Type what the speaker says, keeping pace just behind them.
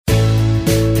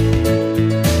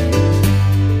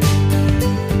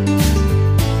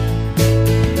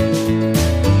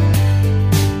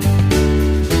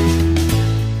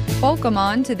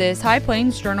on to this High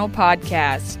Plains Journal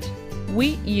podcast.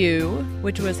 Wheat U,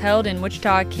 which was held in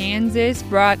Wichita, Kansas,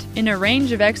 brought in a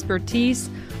range of expertise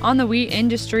on the wheat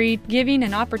industry, giving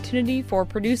an opportunity for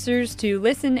producers to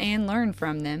listen and learn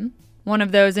from them. One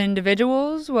of those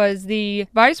individuals was the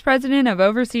Vice President of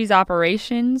Overseas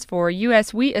Operations for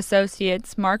U.S. Wheat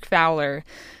Associates, Mark Fowler.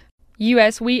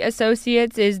 U.S. Wheat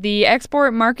Associates is the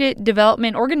export market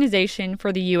development organization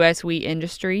for the U.S. wheat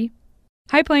industry.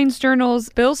 High Plains Journal's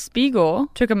Bill Spiegel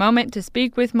took a moment to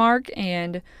speak with Mark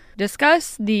and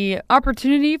discuss the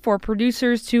opportunity for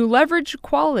producers to leverage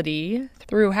quality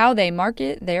through how they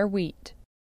market their wheat.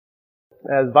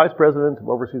 As Vice President of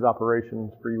Overseas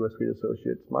Operations for U.S. Wheat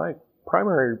Associates, my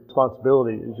primary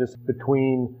responsibility is just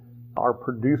between our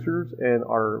producers and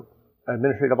our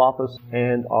administrative office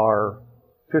and our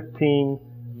 15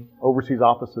 overseas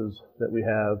offices that we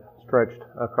have stretched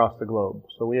across the globe.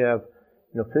 So we have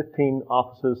 15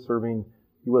 offices serving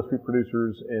U.S. wheat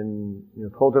producers in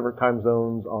 12 different time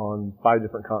zones on 5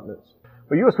 different continents.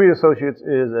 But U.S. Wheat Associates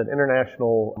is an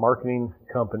international marketing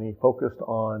company focused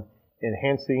on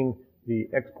enhancing the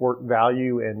export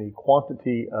value and the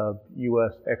quantity of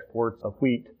U.S. exports of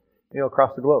wheat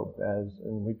across the globe. And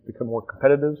we become more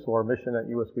competitive, so our mission at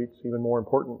U.S. Wheat is even more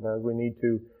important as we need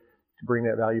to bring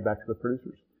that value back to the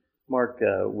producers. Mark,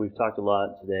 we've talked a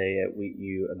lot today at Wheat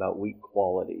U about wheat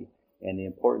quality and the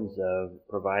importance of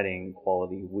providing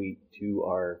quality wheat to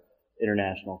our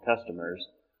international customers.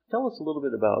 Tell us a little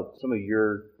bit about some of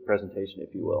your presentation,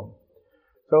 if you will.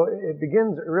 So it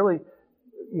begins really,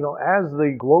 as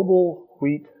the global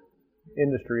wheat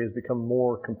industry has become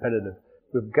more competitive,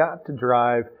 we've got to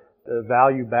drive the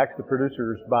value back to the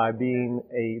producers by being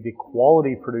the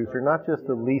quality producer, not just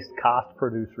the least cost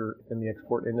producer in the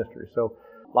export industry. So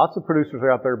lots of producers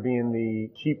are out there being the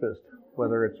cheapest,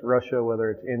 whether it's Russia,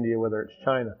 whether it's India, whether it's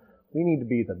China. We need to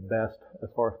be the best as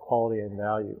far as quality and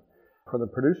value. From the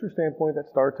producer standpoint,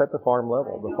 that starts at the farm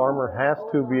level. The farmer has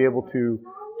to be able to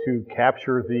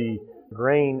capture the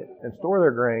grain and store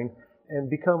their grain and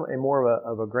become more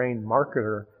of a grain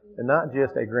marketer and not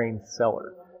just a grain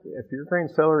seller. If you're a grain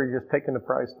seller, you're just taking the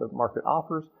price the market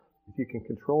offers. If you can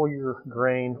control your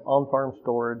grain on farm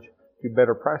storage, do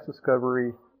better price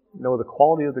discovery, know the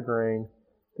quality of the grain,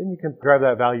 then you can drive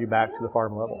that value back to the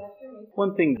farm level.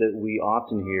 One thing that we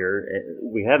often hear,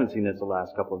 we haven't seen this the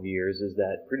last couple of years, is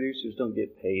that producers don't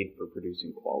get paid for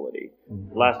producing quality.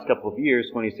 The last couple of years,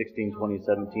 2016,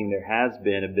 2017, there has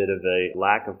been a bit of a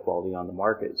lack of quality on the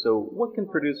market. So what can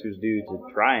producers do to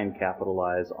try and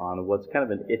capitalize on what's kind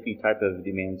of an iffy type of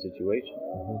demand situation?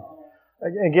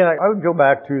 Again, I would go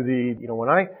back to when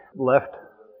I left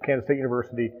Kansas State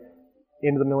University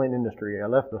into the milling industry, I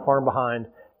left the farm behind,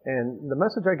 and the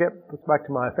message I get back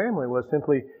to my family was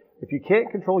simply, if you can't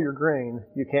control your grain,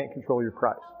 you can't control your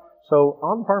price. So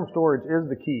on-farm storage is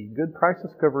the key. Good price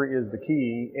discovery is the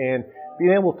key, and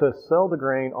being able to sell the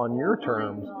grain on your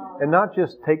terms and not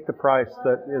just take the price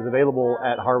that is available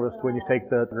at harvest when you take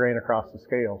the grain across the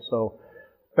scale. So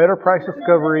better price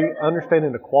discovery,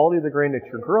 understanding the quality of the grain that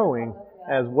you're growing,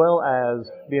 as well as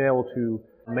being able to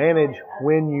manage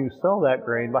when you sell that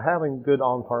grain by having good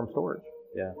on-farm storage.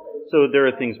 Yeah. So there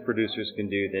are things producers can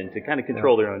do then to kind of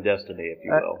control their own destiny, if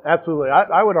you will. Absolutely.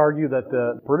 I would argue that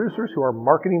the producers who are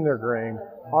marketing their grain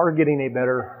are getting a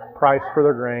better price for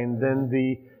their grain than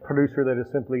the producer that is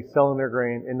simply selling their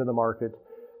grain into the market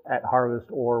at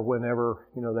harvest or whenever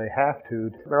they have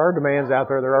to. There are demands out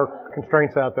there. There are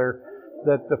constraints out there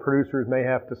that the producers may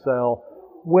have to sell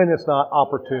when it's not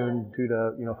opportune due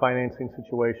to financing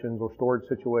situations or storage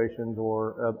situations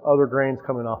or other grains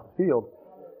coming off the field.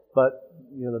 But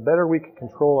the better we can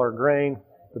control our grain,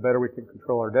 the better we can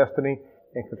control our destiny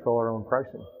and control our own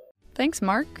pricing. Thanks,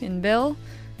 Mark and Bill.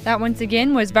 That once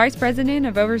again was Vice President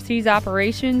of Overseas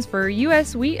Operations for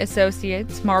U.S. Wheat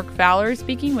Associates, Mark Fowler,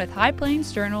 speaking with High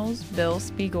Plains Journal's Bill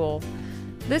Spiegel.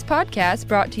 This podcast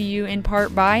brought to you in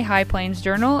part by High Plains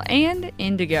Journal and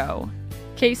Indigo.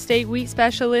 K-State wheat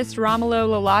specialist Romulo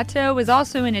Lolato was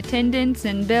also in attendance,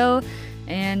 and Bill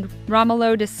and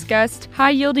Romulo discussed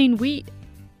high-yielding wheat.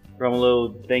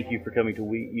 Romulo, thank you for coming to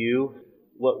Wheat U.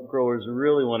 What growers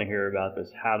really want to hear about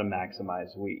is how to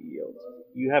maximize wheat yields.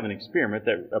 You have an experiment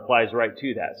that applies right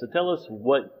to that. So tell us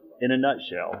in a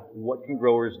nutshell, what can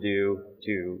growers do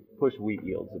to push wheat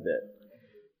yields a bit?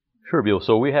 Sure, Bill.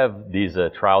 So we have this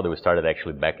trial that we started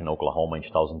actually back in Oklahoma in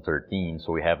 2013.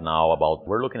 So we have now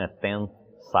we're looking at 10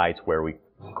 sites where we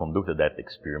conducted that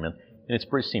experiment. And it's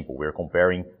pretty simple. We're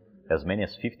comparing as many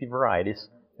as 50 varieties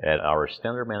at our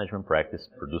standard management practice,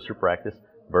 producer practice,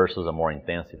 versus a more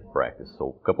intensive practice.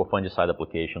 So a couple of fungicide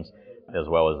applications as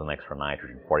well as an extra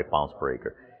nitrogen, 40 pounds per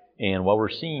acre. And what we're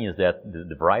seeing is that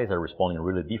the varieties are responding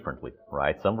really differently,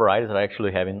 right? Some varieties are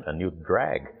actually having a yield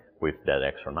drag with that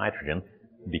extra nitrogen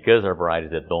because they're varieties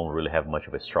that don't really have much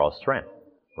of a straw strength,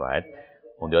 right?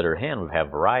 On the other hand, we have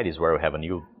varieties where we have a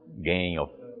yield gain of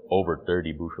over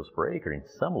 30 bushels per acre in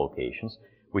some locations,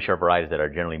 which are varieties that are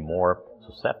generally more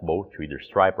susceptible to either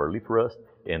stripe or leaf rust,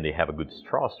 and they have a good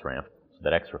straw strength, so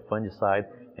that extra fungicide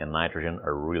and nitrogen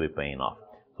are really paying off.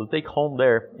 So the take home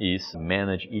there is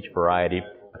manage each variety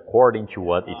according to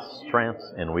what its strengths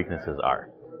and weaknesses are.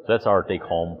 So that's our take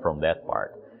home from that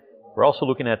part. We're also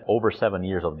looking at over 7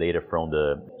 years of data from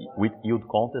the wheat yield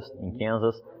contest in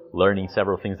Kansas, learning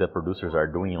several things that producers are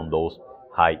doing on those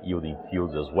high yielding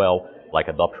fields as well, like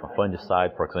adoption of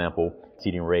fungicide, for example,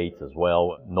 seeding rates as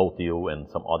well, no-till, and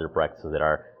some other practices that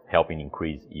are helping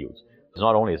increase yields. It's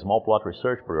not only small plot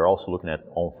research, but we're also looking at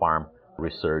on-farm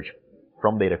research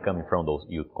from data coming from those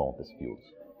yield contest fields.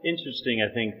 Interesting,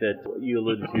 I think that you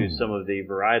alluded to some of the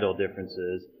varietal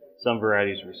differences. Some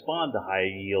varieties respond to high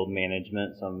yield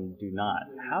management, some do not.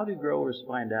 How do growers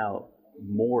find out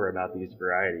more about these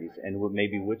varieties and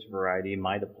maybe which variety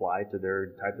might apply to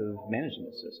their type of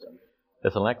management system?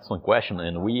 That's an excellent question,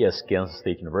 and we as Kansas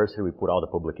State University, we put out a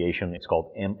publication. It's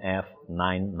called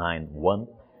MF991,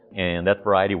 and that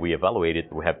variety we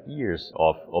evaluated. We have years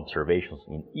of observations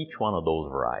in each one of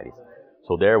those varieties.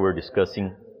 So there we're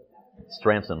discussing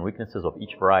strengths and weaknesses of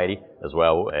each variety, as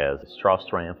well as straw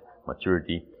strength,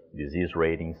 maturity, disease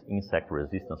ratings, insect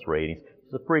resistance ratings.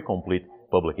 It's a pretty complete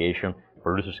publication.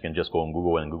 Producers can just go on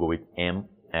Google and Google it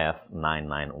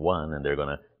MF991, and they're going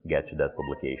to get to that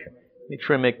publication. Make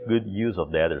sure you make good use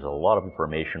of that. There's a lot of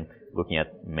information looking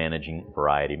at managing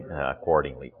variety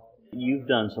accordingly. You've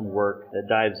done some work that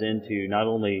dives into not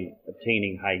only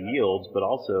obtaining high yields, but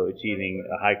also achieving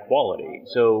a high quality.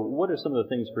 So what are some of the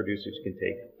things producers can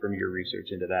take from your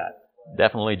research into that?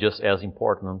 Definitely just as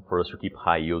important for us to keep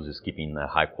high yields is keeping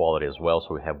high quality as well,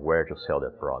 so we have where to sell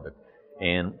that product.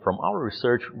 And from our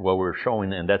research, what we're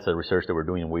showing, and that's a research that we're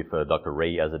doing with Dr.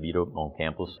 Ray Azevedo on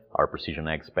campus, our precision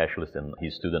ag specialist, and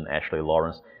his student Ashley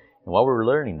Lawrence. And what we're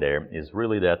learning there is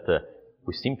really that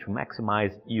we seem to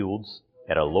maximize yields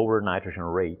at a lower nitrogen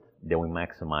rate than we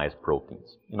maximize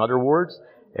proteins. In other words,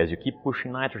 as you keep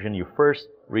pushing nitrogen, you first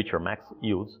reach your max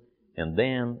yields, and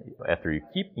then after you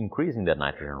keep increasing that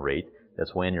nitrogen rate,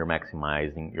 that's when you're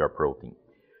maximizing your protein.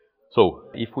 So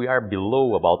if we are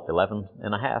below about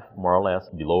 11.5, more or less,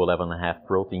 below 11.5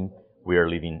 protein, we are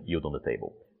leaving yield on the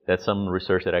table. That's some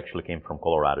research that actually came from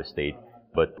Colorado State,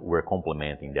 but we're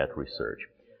complementing that research.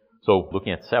 So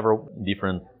looking at several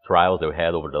different trials that we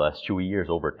had over the last 2 years,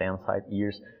 over 10 site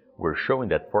years, we're showing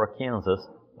that for Kansas,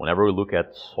 whenever we look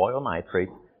at soil nitrate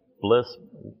plus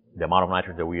the amount of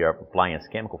nitrogen that we are applying as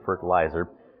chemical fertilizer,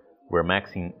 we're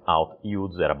maxing out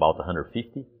yields at about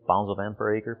 150 pounds of N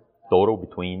per acre, total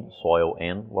between soil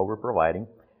and what we're providing.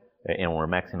 And we're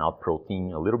maxing out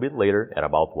protein a little bit later at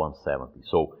about 170.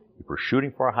 So if we're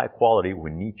shooting for a high quality,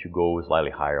 we need to go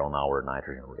slightly higher on our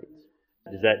nitrogen rates.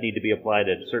 Does that need to be applied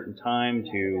at a certain time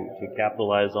to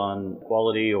capitalize on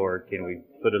quality, or can we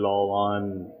put it all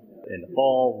on in the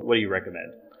fall? What do you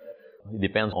recommend? It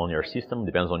depends on your system,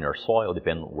 depends on your soil,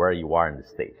 depends where you are in the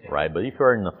state, right? But if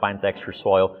you're in a fine texture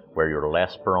soil where you're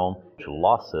less prone to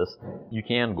losses, you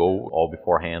can go all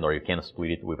beforehand, or you can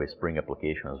split it with a spring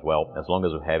application as well, as long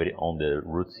as you have it on the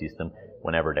root system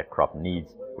whenever that crop needs,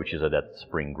 which is that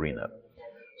spring green up.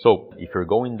 So if you're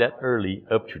going that early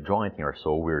up to jointing or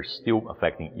so, we're still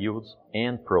affecting yields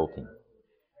and protein.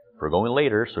 If we're going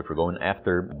later, so if you're going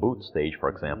after boot stage, for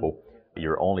example,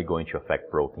 you're only going to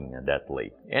affect protein at that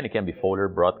late. And it can be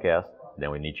foliar broadcast, then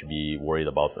we need to be worried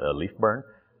about leaf burn.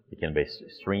 It can be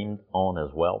streamed on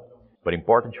as well. But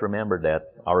important to remember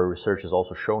that our research is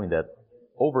also showing that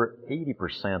over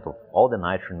 80% of all the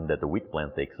nitrogen that the wheat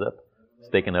plant takes up is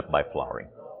taken up by flowering.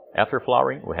 After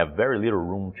flowering, we have very little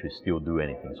room to still do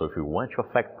anything. So if we want to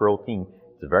affect protein,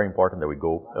 it's very important that we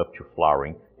go up to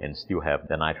flowering and still have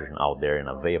the nitrogen out there and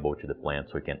available to the plant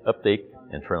so it can uptake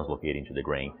and translocate into the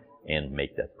grain and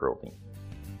make that protein.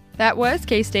 That was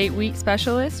K-State wheat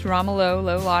specialist Romulo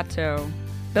Lolato.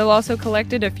 Bill also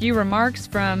collected a few remarks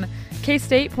from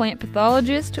K-State plant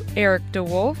pathologist Eric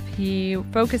DeWolf. He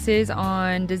focuses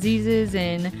on diseases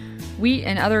in wheat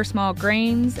and other small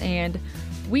grains, and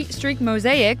wheat streak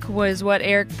mosaic was what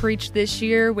Eric preached this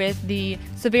year, with the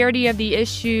severity of the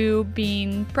issue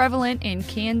being prevalent in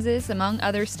Kansas among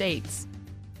other states.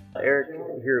 Eric,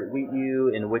 here at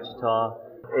WheatU in Wichita,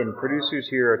 and producers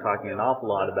here are talking an awful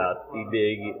lot about the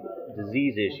big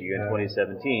disease issue in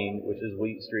 2017, which is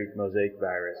wheat streak mosaic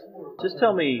virus. Just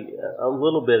tell me a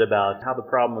little bit about how the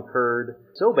problem occurred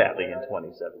so badly in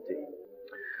 2017.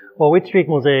 Well, Wheat Streak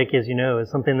Mosaic, as you know,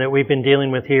 is something that we've been dealing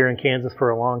with here in Kansas for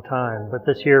a long time. But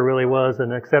this year really was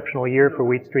an exceptional year for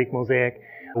Wheat Streak Mosaic,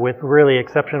 with really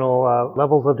exceptional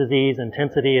levels of disease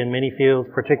intensity in many fields,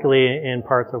 particularly in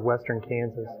parts of western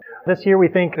Kansas. This year we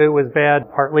think it was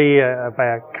bad partly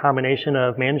by a combination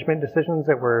of management decisions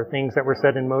that were things that were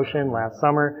set in motion last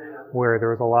summer, where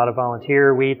there was a lot of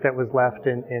volunteer wheat that was left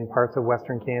in parts of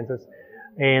western Kansas,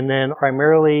 and then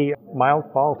primarily mild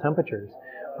fall temperatures,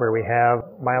 where we have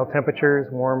mild temperatures,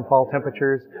 warm fall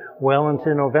temperatures well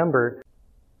into November.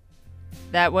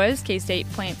 That was K-State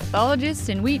plant pathologist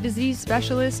and wheat disease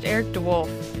specialist Eric DeWolf.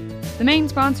 The main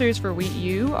sponsors for Wheat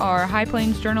U are High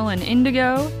Plains Journal and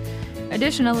Indigo.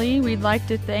 Additionally, we'd like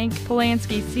to thank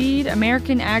Polanski Seed,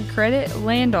 American Ag Credit,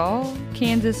 Landall,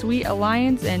 Kansas Wheat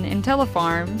Alliance, and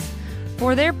IntelliFarms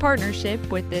for their partnership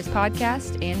with this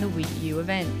podcast and the Wheat U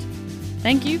event.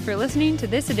 Thank you for listening to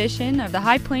this edition of the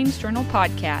High Plains Journal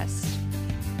podcast.